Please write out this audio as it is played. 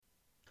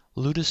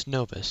Ludus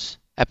Novus,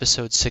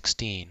 Episode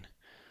 16,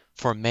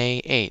 for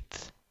May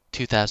 8th,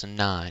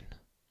 2009.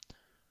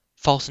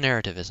 False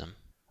Narrativism,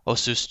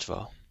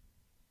 Osustvo.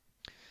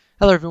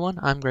 Hello everyone,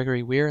 I'm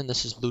Gregory Weir, and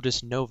this is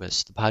Ludus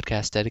Novus, the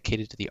podcast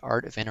dedicated to the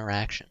art of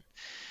interaction.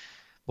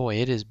 Boy,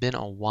 it has been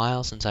a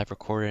while since I've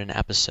recorded an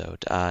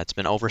episode. It's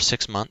been over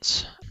 6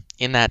 months.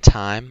 In that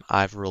time,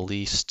 I've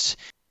released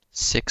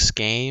 6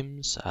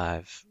 games,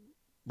 I've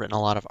written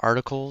a lot of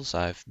articles,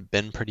 I've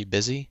been pretty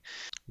busy,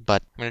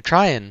 but I'm going to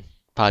try and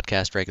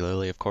podcast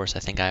regularly. Of course, I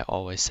think I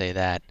always say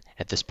that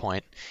at this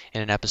point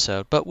in an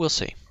episode, but we'll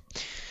see.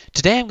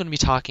 Today I'm going to be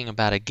talking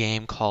about a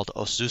game called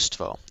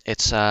Osustvo.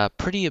 It's a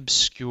pretty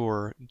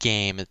obscure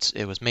game.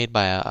 It was made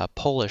by a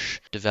Polish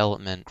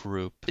development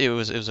group. It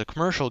was a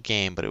commercial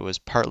game, but it was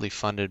partly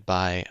funded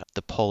by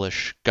the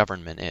Polish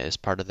government as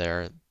part of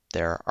their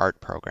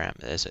art program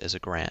as a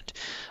grant.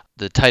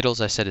 The title, as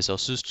I said, is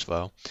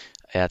Osustvo.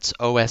 It's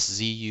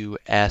OSZUSTWO.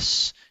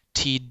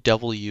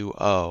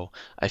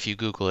 If you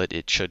Google it,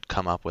 it should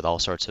come up with all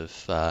sorts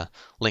of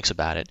links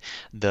about it.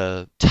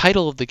 The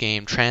title of the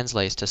game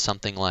translates to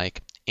something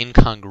like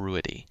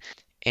incongruity.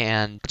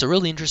 And it's a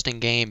really interesting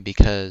game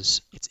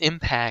because its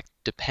impact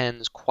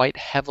depends quite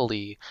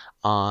heavily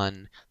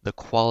on the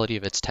quality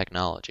of its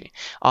technology.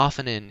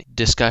 Often in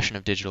discussion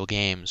of digital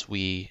games,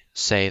 we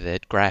say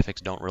that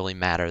graphics don't really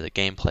matter, that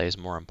gameplay is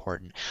more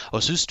important.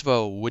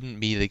 Osustvo wouldn't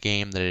be the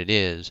game that it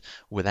is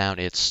without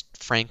its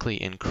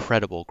frankly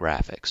incredible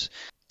graphics.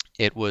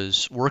 It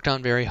was worked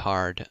on very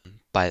hard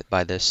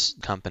by this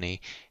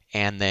company,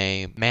 and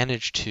they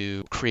managed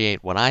to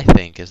create what I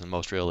think is the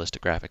most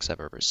realistic graphics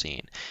I've ever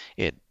seen.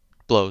 It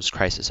blows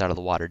Crysis out of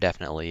the water,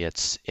 definitely.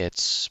 Its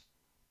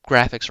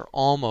graphics are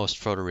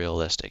almost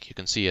photorealistic. You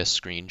can see a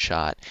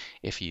screenshot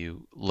if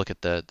you look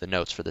at the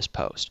notes for this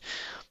post.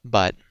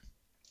 But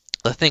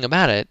the thing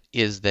about it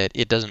is that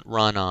it doesn't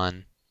run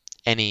on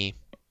any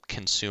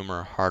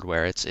consumer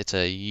hardware. It's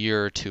a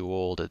year or two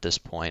old at this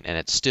point, and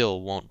it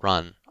still won't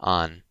run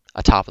on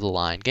a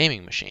top-of-the-line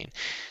gaming machine.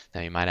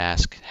 Now you might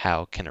ask,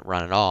 how can it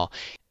run at all?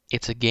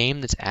 It's a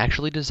game that's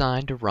actually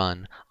designed to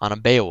run on a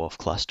Beowulf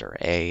cluster,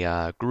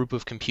 a group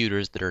of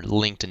computers that are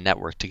linked and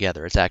networked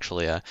together. It's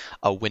actually a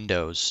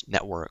Windows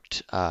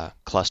networked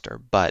cluster,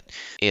 but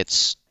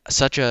it's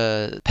such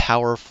a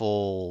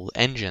powerful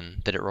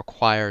engine that it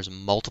requires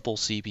multiple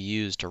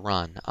CPUs to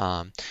run.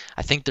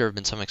 I think there have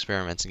been some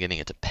experiments in getting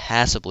it to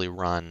passably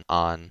run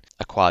on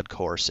a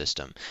quad-core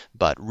system,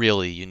 but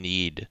really you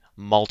need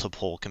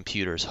multiple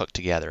computers hooked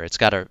together. It's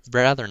got a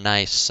rather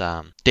nice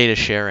data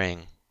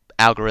sharing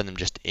algorithm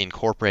just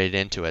incorporated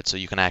into it, so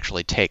you can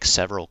actually take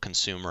several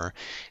consumer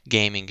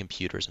gaming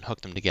computers and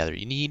hook them together.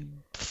 You need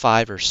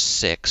 5 or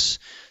 6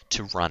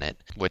 to run it,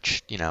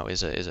 which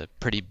is a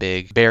pretty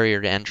big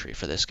barrier to entry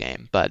for this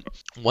game. But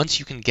once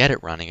you can get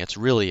it running, it's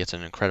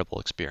an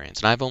incredible experience.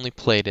 And I've only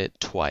played it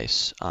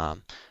twice.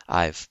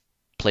 I've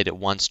played it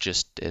once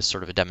just as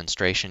sort of a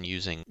demonstration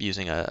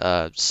using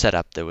a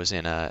setup that was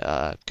in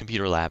a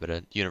computer lab at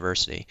a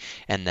university,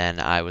 and then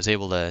I was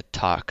able to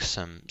talk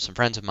some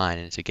friends of mine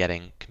into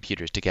getting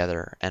computers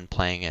together and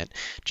playing it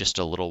just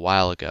a little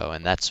while ago,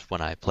 and that's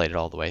when I played it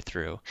all the way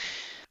through.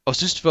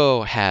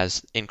 Osustvo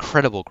has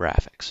incredible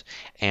graphics,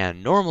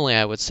 and normally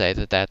I would say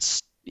that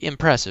that's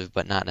impressive,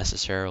 but not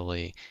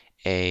necessarily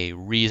a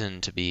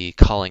reason to be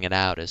calling it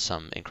out as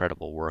some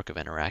incredible work of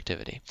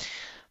interactivity.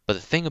 But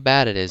the thing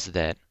about it is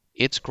that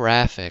its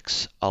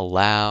graphics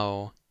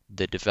allow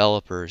the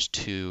developers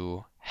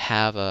to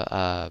have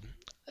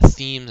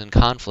themes and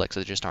conflicts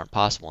that just aren't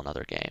possible in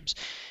other games.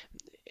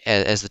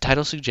 As the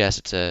title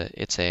suggests,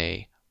 it's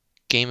a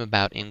game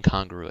about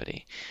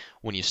incongruity.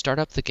 When you start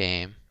up the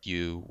game,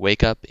 you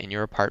wake up in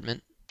your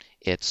apartment.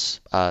 It's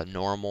a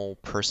normal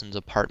person's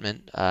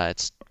apartment.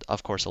 It's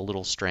of course a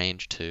little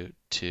strange to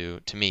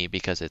me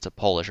because it's a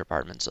Polish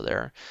apartment, so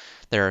there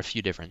are a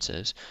few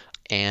differences.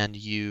 And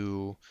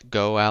you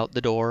go out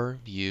the door,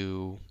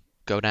 you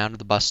go down to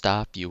the bus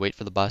stop, you wait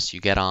for the bus, you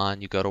get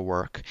on, you go to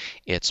work.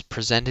 It's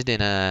presented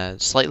in a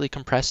slightly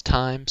compressed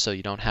time, so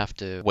you don't have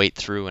to wait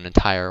through an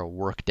entire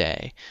work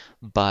day.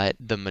 But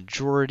the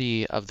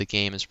majority of the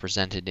game is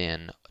presented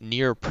in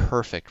near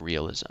perfect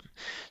realism.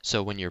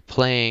 So when you're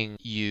playing,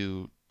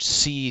 you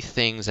see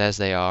things as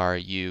they are.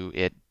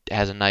 It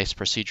has a nice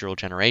procedural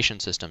generation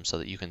system so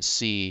that you can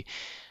see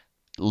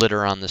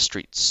litter on the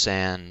streets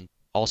and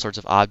all sorts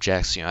of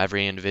objects.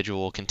 Every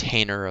individual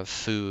container of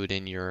food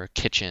in your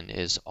kitchen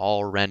is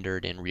all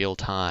rendered in real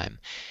time.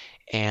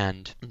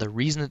 And the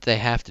reason that they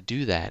have to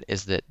do that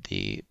is that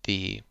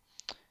the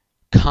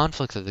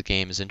conflict of the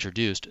game is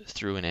introduced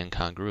through an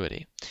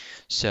incongruity.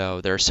 So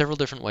there are several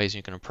different ways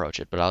you can approach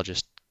it, but I'll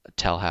just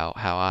tell how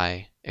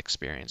I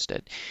experienced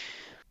it.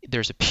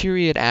 There's a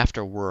period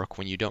after work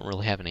when you don't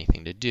really have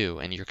anything to do,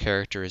 and your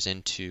character is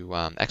into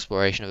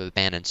exploration of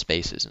abandoned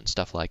spaces and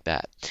stuff like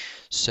that.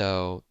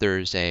 So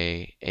there's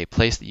a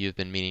place that you've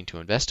been meaning to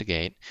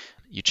investigate.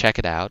 You check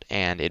it out,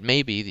 and it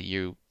may be that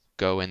you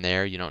go in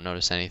there, you don't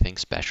notice anything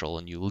special,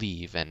 and you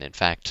leave. And in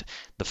fact,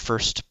 the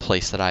first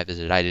place that I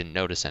visited, I didn't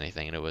notice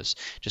anything, and it was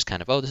just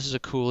kind of, oh, this is a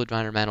cool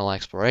environmental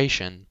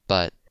exploration,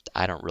 but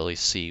I don't really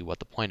see what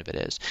the point of it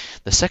is.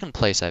 The second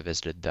place I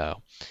visited,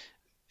 though,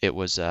 it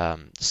was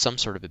some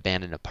sort of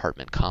abandoned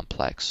apartment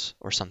complex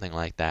or something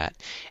like that.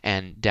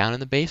 And down in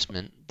the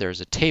basement,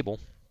 there's a table,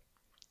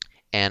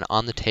 and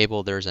on the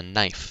table there's a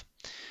knife.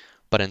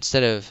 But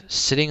instead of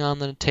sitting on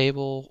the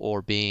table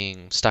or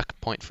being stuck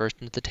point first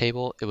into the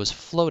table, it was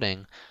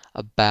floating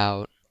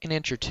about an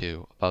inch or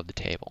two above the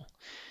table.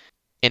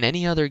 In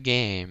any other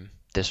game,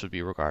 this would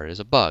be regarded as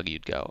a bug.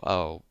 You'd go,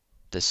 oh,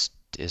 this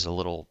is a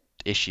little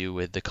issue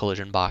with the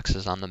collision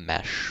boxes on the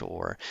mesh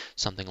or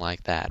something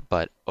like that.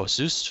 But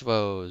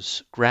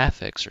Osustvo's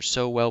graphics are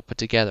so well put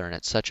together, and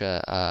it's such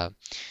a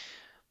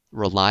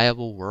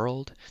reliable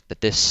world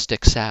that this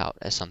sticks out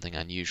as something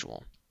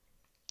unusual.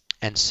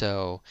 And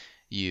so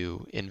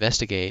you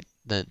investigate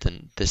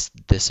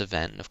this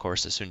event, and of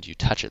course, as soon as you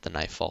touch it, the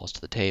knife falls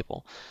to the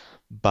table.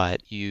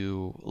 But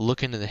you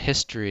look into the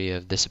history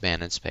of this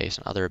abandoned space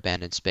and other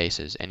abandoned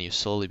spaces, and you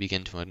slowly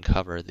begin to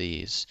uncover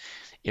these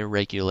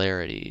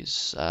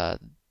irregularities,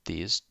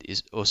 these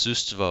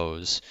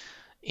osustvos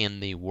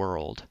in the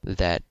world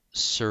that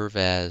serve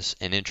as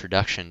an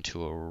introduction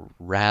to a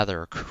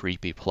rather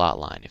creepy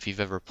plotline. If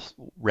you've ever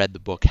read the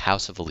book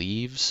House of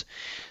Leaves,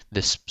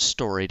 this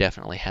story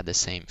definitely had the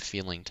same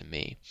feeling to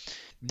me.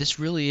 This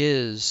really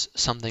is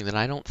something that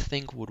I don't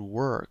think would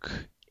work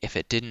if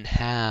it didn't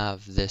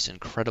have this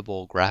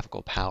incredible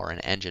graphical power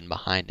and engine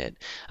behind it.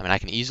 I mean, I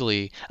can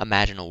easily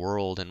imagine a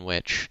world in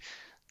which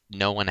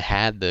no one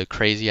had the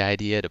crazy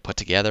idea to put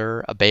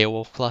together a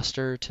Beowulf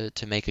cluster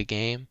to make a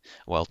game,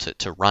 well,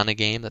 to run a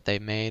game that they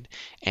made,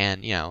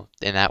 and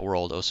in that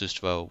world,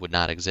 Osustvo would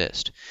not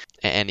exist,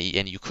 and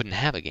you couldn't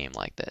have a game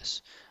like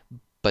this.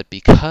 But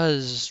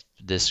because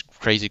this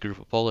crazy group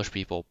of Polish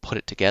people put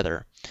it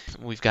together,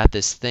 we've got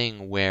this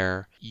thing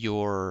where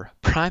your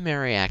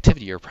primary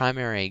activity, your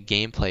primary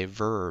gameplay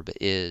verb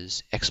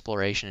is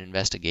exploration and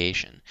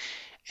investigation.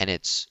 And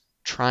it's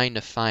trying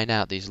to find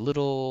out these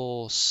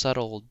little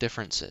subtle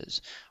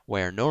differences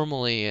where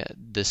normally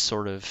this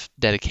sort of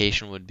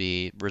dedication would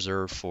be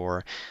reserved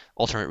for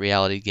alternate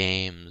reality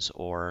games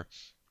or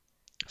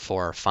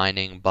for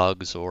finding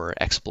bugs or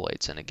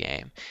exploits in a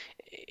game.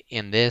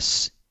 In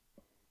this,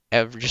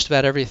 just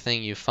about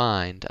everything you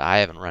find, I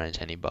haven't run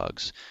into any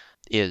bugs,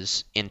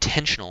 is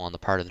intentional on the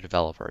part of the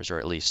developers, or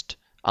at least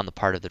on the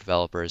part of the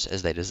developers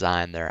as they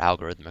design their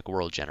algorithmic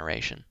world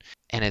generation.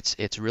 And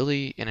it's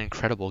really an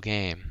incredible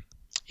game.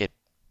 It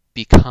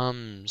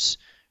becomes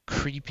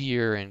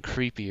creepier and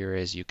creepier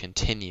as you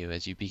continue,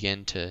 as you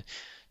begin to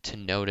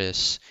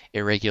notice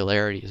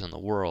irregularities in the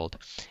world.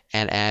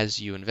 And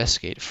as you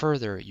investigate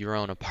further, your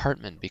own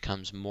apartment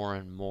becomes more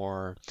and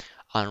more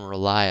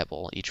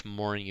unreliable. Each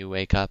morning you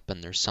wake up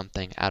and there's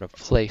something out of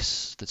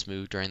place that's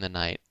moved during the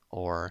night,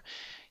 or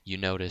you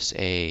notice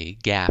a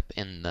gap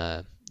in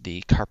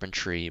the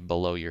carpentry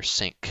below your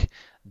sink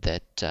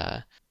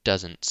that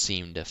doesn't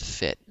seem to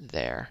fit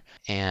there.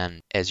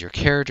 And as your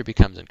character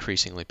becomes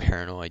increasingly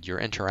paranoid, your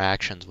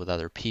interactions with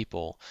other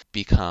people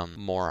become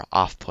more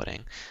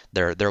off-putting.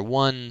 They're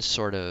one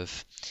sort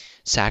of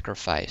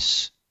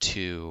sacrifice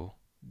to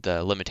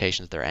the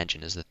limitations of their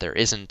engine is that there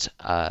isn't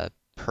a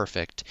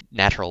perfect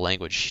natural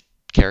language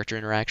character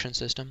interaction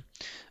system,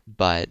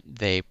 but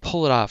they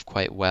pull it off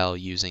quite well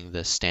using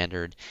the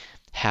standard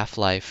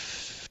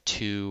Half-Life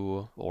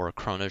 2 or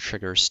Chrono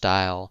Trigger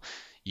style.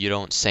 You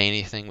don't say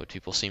anything, but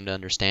people seem to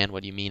understand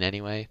what you mean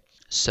anyway.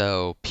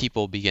 So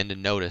people begin to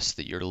notice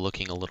that you're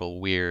looking a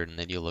little weird and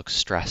that you look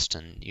stressed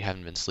and you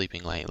haven't been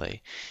sleeping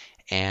lately.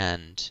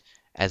 And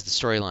as the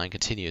storyline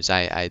continues,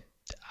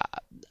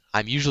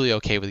 I'm usually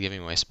okay with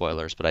giving away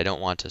spoilers, but I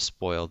don't want to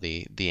spoil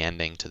the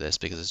ending to this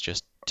because it's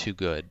just too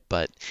good.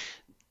 But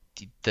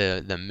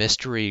the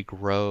mystery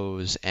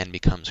grows and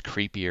becomes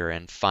creepier,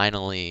 and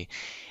finally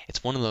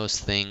it's one of those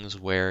things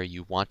where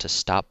you want to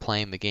stop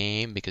playing the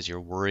game because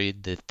you're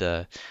worried that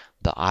the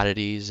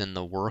oddities in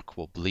the work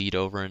will bleed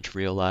over into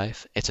real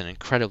life. It's an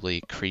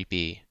incredibly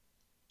creepy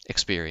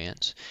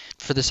experience.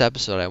 For this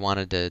episode, I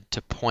wanted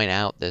to point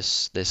out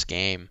this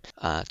game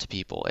to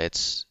people.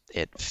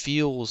 It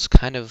feels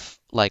kind of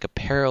like a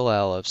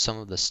parallel of some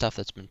of the stuff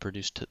that's been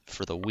produced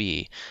for the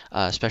Wii,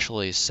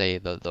 especially say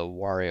the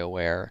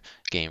WarioWare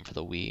game for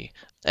the Wii,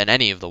 and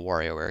any of the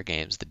WarioWare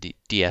games, the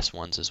DS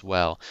ones as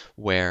well,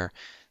 where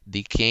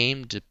the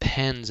game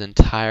depends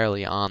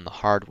entirely on the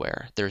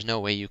hardware. There's no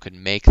way you could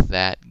make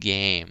that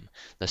game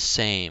the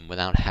same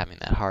without having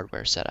that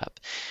hardware set up.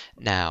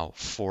 Now,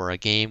 for a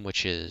game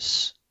which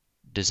is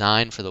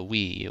designed for the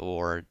Wii,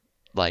 or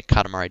like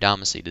Katamari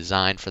Damacy,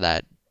 designed for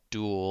that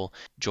dual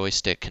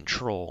joystick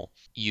control,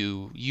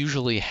 you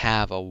usually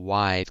have a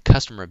wide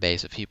customer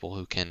base of people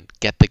who can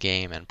get the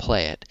game and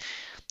play it.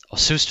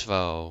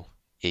 Osustvo,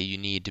 you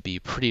need to be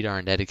pretty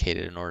darn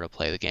dedicated in order to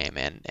play the game,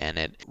 and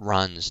it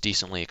runs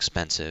decently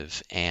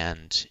expensive,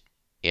 and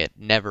it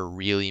never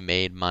really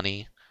made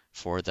money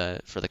for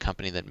the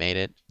company that made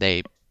it.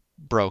 They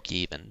broke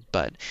even,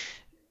 but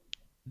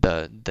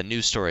the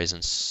news stories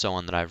and so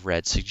on that I've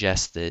read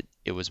suggest that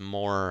it was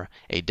more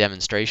a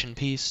demonstration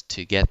piece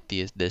to get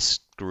this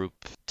group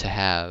to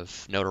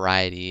have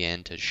notoriety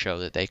and to show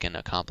that they can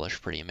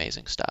accomplish pretty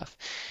amazing stuff.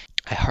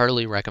 I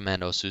heartily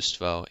recommend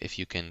Osustvo if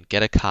you can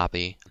get a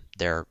copy.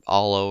 They're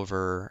all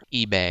over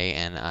eBay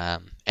and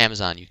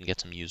Amazon. You can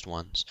get some used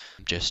ones.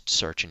 Just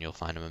search and you'll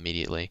find them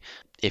immediately.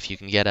 If you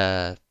can get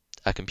a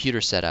computer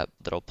setup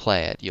that'll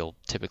play it, you'll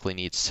typically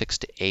need 6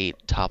 to 8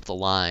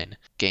 top-of-the-line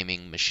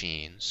gaming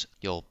machines.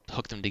 You'll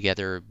hook them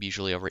together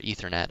usually over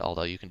Ethernet,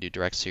 although you can do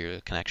direct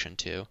serial connection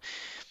too.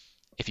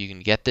 If you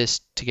can get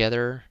this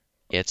together,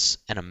 it's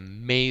an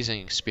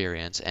amazing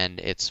experience, and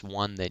it's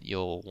one that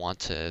you'll want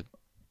to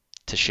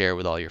share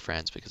with all your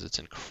friends because it's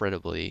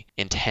incredibly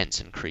intense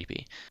and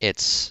creepy.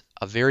 It's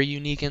a very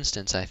unique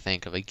instance, I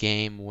think, of a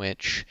game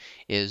which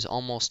is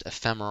almost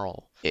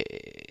ephemeral.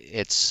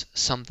 It's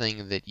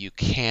something that you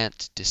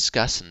can't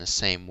discuss in the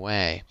same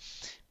way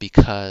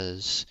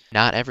because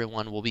not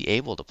everyone will be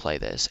able to play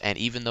this, and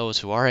even those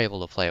who are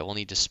able to play it will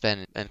need to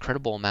spend an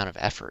incredible amount of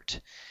effort.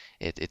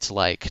 It's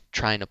like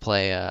trying to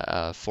play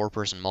a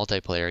four-person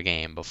multiplayer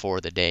game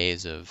before the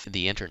days of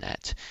the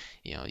internet.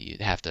 You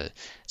have to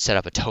set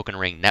up a token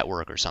ring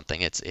network or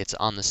something. It's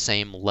on the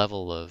same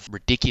level of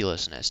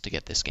ridiculousness to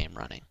get this game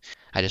running.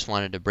 I just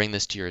wanted to bring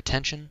this to your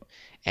attention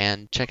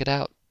and check it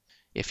out.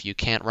 If you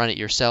can't run it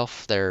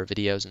yourself, there are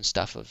videos and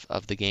stuff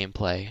of the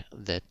gameplay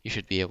that you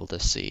should be able to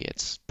see.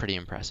 It's pretty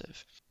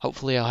impressive.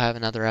 Hopefully I'll have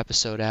another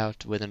episode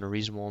out within a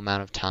reasonable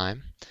amount of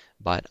time.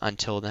 But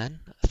until then,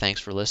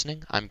 thanks for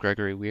listening. I'm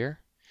Gregory Weir,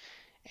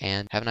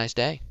 and have a nice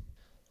day.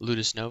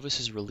 Ludus Novus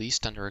is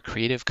released under a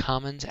Creative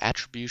Commons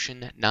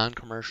Attribution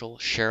Non-Commercial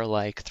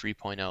Share-alike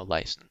 3.0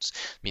 license.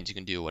 It means you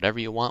can do whatever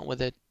you want with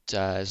it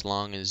as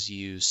long as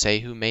you say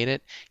who made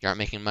it, you aren't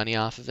making money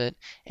off of it,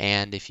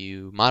 and if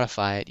you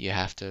modify it, you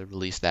have to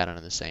release that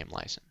under the same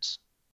license.